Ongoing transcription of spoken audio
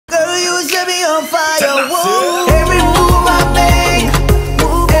me on fire. Whoa. Every move I make,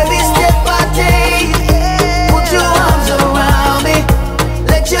 every step I take, put your arms around me,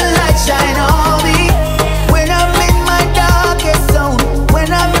 let your light shine on me. When I'm in my darkest zone,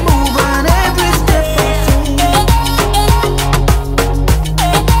 when I'm moving every step I take.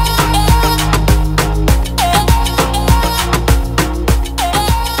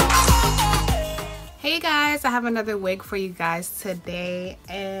 Hey guys, I have another wig for you guys today,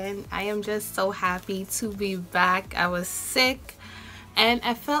 and I am just so happy to be back. I was sick and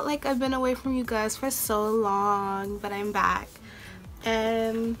I felt like I've been away from you guys for so long, but I'm back.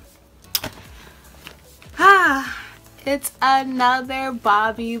 And it's another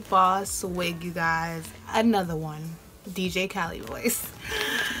Bobbi Boss wig, you guys. Another one. DJ Cali voice.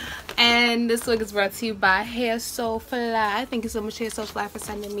 And this wig is brought to you by Hair So Fly. Thank you so much, Hair So Fly, for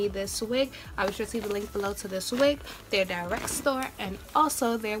sending me this wig. I will sure to leave the link below to this wig, their direct store, and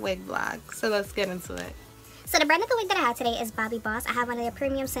also their wig blog. So let's get into it. So the brand of the wig that I have today is Bobbi Boss. I have one of their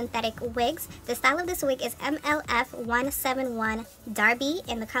premium synthetic wigs. The style of this wig is MLF171 DARBY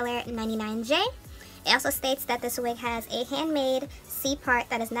in the color 99J. It also states that this wig has a handmade C part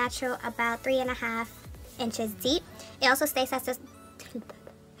that is natural, about 3.5 inches deep. It also states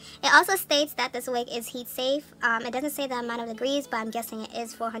that this wig is heat safe. It doesn't say the amount of degrees, but I'm guessing it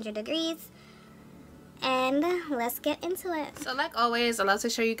is 400 degrees. And let's get into it. So like always, I love to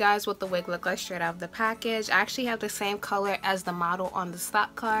show you guys what the wig looks like straight out of the package. I actually have the same color as the model on the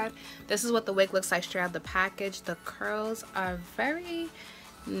stock card. This is what the wig looks like straight out of the package. The curls are very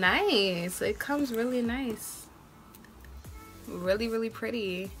nice. It comes really nice. Really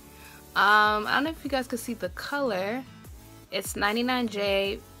pretty. I don't know if you guys can see the color. It's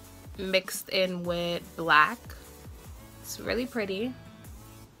 99J mixed in with black. It's really pretty.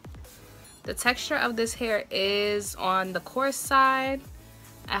 The texture of this hair is on the coarse side.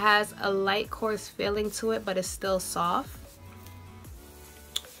 It has a light coarse feeling to it, but it's still soft.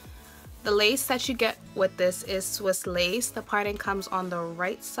 The lace that you get with this is Swiss lace. The parting comes on the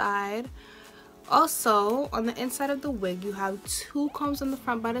right side. Also, on the inside of the wig, you have 2 combs in the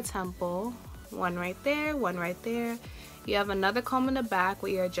front by the temple. One right there, one right there. You have another comb in the back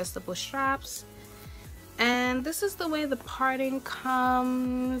with your adjustable straps. And this is the way the parting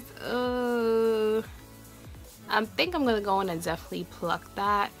comes. I think I'm gonna go in and definitely pluck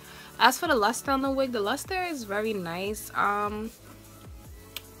that. As for the luster on the wig, the luster is very nice.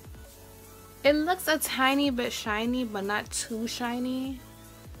 It looks a tiny bit shiny, but not too shiny.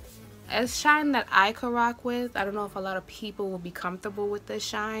 It's shine that I could rock with. I don't know if a lot of people will be comfortable with this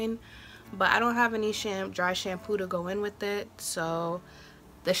shine, but I don't have any dry shampoo to go in with it, so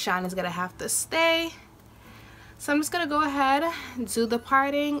the shine is gonna have to stay. So I'm just gonna go ahead, do the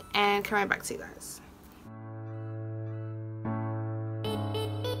parting, and come right back to you guys.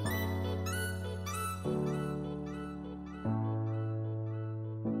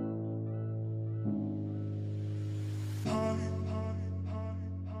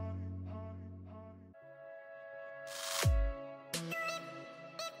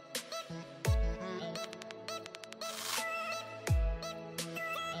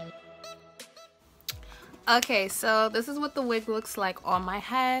 Okay, so this is what the wig looks like on my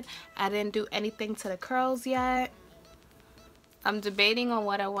head. I didn't do anything to the curls yet. I'm debating on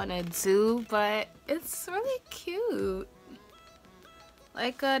what I want to do, but it's really cute.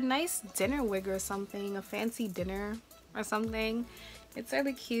 Like a nice dinner wig or something, a fancy dinner or something. It's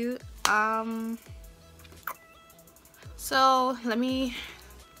really cute. So let me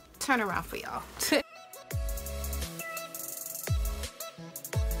turn around for y'all.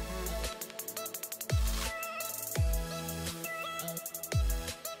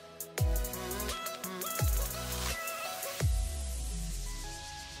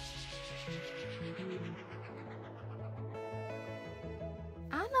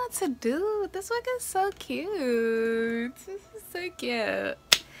 To do. This wig is so cute. This is so cute.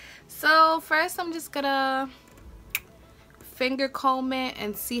 So first I'm just gonna finger comb it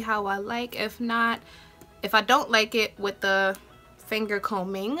and see how I like. If I don't like it with the finger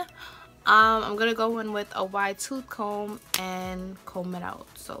combing, I'm gonna go in with a wide tooth comb and comb it out.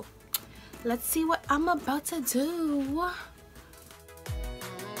 So let's see what I'm about to do.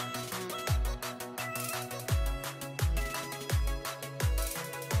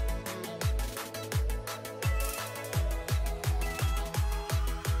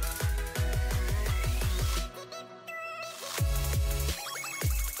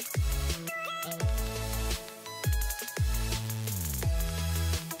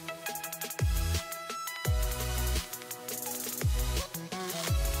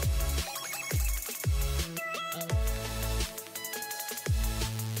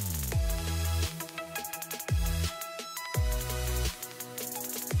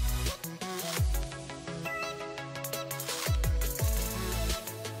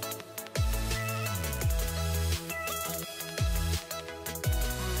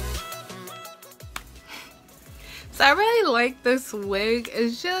 So I really like this wig.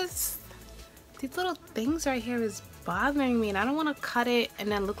 It's just these little things right here is bothering me, and I don't want to cut it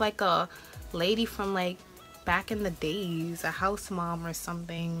and then look like a lady from like back in the days, a house mom or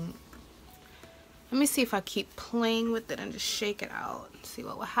something. Let me see if I keep playing with it and just shake it out, see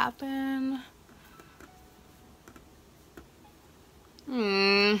what will happen.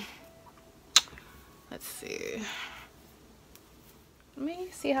 Let's see. Let me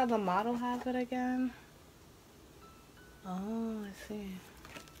see how the model has it again. Oh, I see.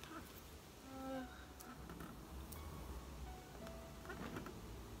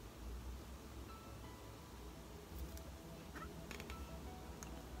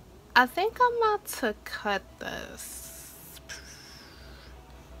 I think I'm about to cut this.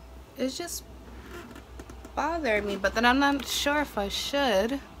 It's just bothering me, but then I'm not sure if I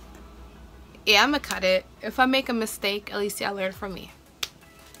should. Yeah, I'm gonna cut it. If I make a mistake, at least y'all learn from me.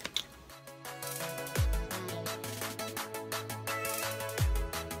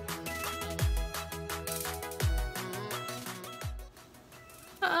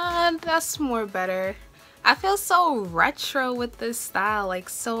 That's more better. I feel so retro with this style, like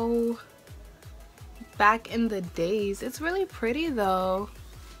so back in the days. It's really pretty though,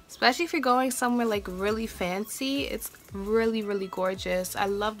 especially if you're going somewhere like really fancy. It's really, really gorgeous. I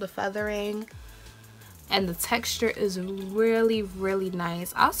love the feathering and the texture is really, really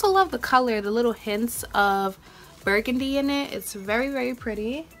nice. I also love the color, the little hints of burgundy in it. It's very, very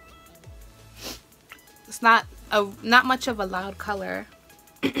pretty. It's not much of a loud color.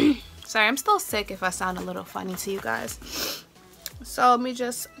 Sorry, I'm still sick if I sound a little funny to you guys. So let me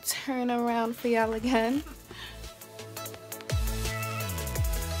just turn around for y'all again.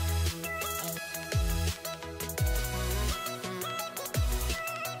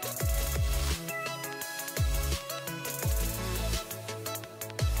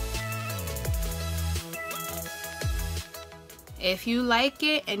 If you like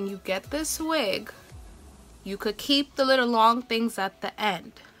it and you get this wig, you could keep the little long things at the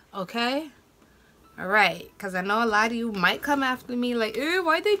end. Okay? Alright, because I know a lot of you might come after me like, ew,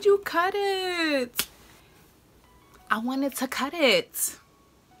 why did you cut it? I wanted to cut it.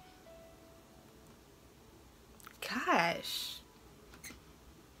 Gosh.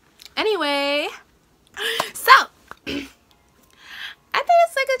 Anyway, so I think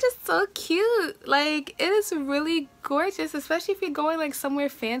it's like it's just so cute. Like, it is really gorgeous, especially if you're going like somewhere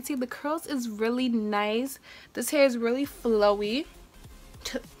fancy. The curls is really nice. This hair is really flowy.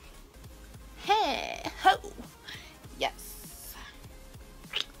 Hey, ho. Yes.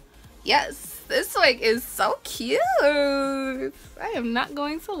 Yes, this wig is so cute. I am not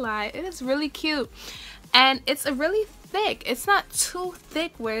going to lie. It is really cute. And it's a really thick. It's not too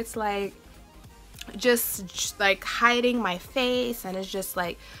thick where it's like just like hiding my face, and it's just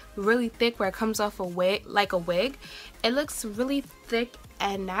like really thick where it comes off a wig, like a wig. It looks really thick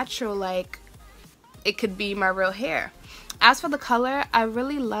and natural, like it could be my real hair. As for the color, I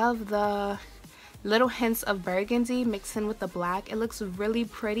really love the little hints of burgundy mixed in with the black. It looks really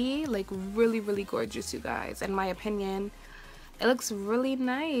pretty, like really, really gorgeous, you guys. In my opinion, it looks really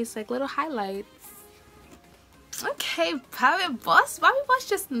nice, like little highlights. Okay, Bobbi Boss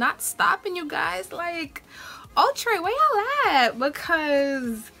just not stopping, you guys. Like, Ultra, where y'all at?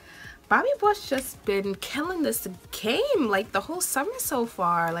 Because Bobbi Boss just been killing this game like the whole summer so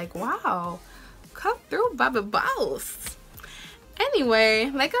far. Like, wow, come through, Bobbi Boss.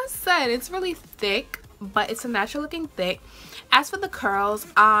 Anyway, like I said, it's really thick, but it's a natural looking thick. As for the curls,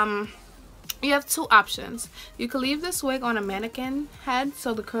 you have two options. You could leave this wig on a mannequin head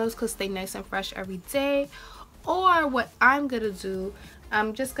so the curls could stay nice and fresh every day. Or what I'm gonna do,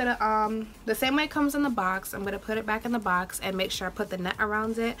 I'm just gonna the same way it comes in the box, I'm gonna put it back in the box and make sure I put the net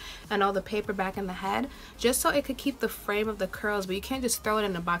around it and all the paper back in the head, just so it could keep the frame of the curls. But you can't just throw it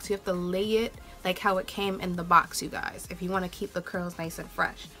in the box. You have to lay it like how it came in the box, you guys, if you want to keep the curls nice and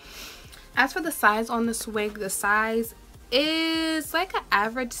fresh. As for the size on this wig, the size is like an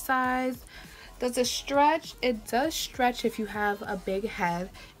average size. Does it stretch? It does stretch if you have a big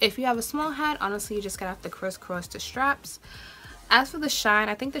head. If you have a small head, honestly, you just gotta have to crisscross the straps. As for the shine,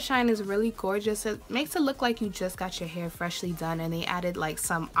 I think the shine is really gorgeous. It makes it look like you just got your hair freshly done and they added like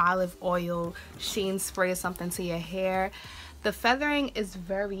some olive oil sheen spray or something to your hair. The feathering is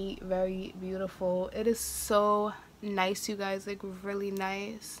very, very beautiful. It is so nice, you guys, like really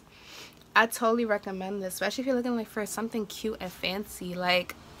nice. I totally recommend this, especially if you're looking like for something cute and fancy.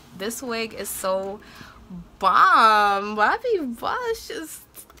 Like, this wig is so bomb. Bobbi Boss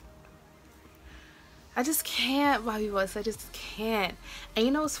I just can't, Bobbi Boss. I just can't. And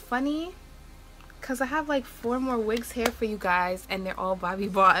you know what's funny? Because I have like 4 more wigs here for you guys and they're all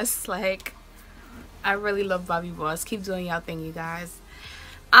Bobbi Boss. Like, I really love Bobbi Boss. Keep doing y'all thing, you guys.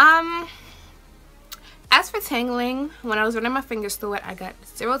 As for tangling, when I was running my fingers through it, I got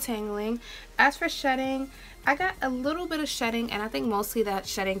 0 tangling. As for shedding, I got a little bit of shedding, and I think mostly that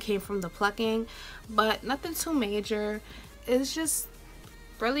shedding came from the plucking, but nothing too major. It's just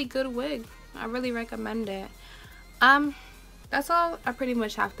really good wig. I really recommend it. That's all I pretty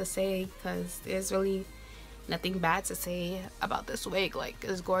much have to say, because there's really nothing bad to say about this wig. Like,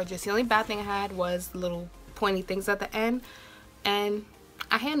 it's gorgeous. The only bad thing I had was little pointy things at the end, and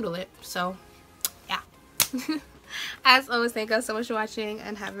I handle it. So yeah. As always, thank you guys so much for watching,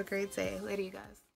 and have a great day. Later, you guys.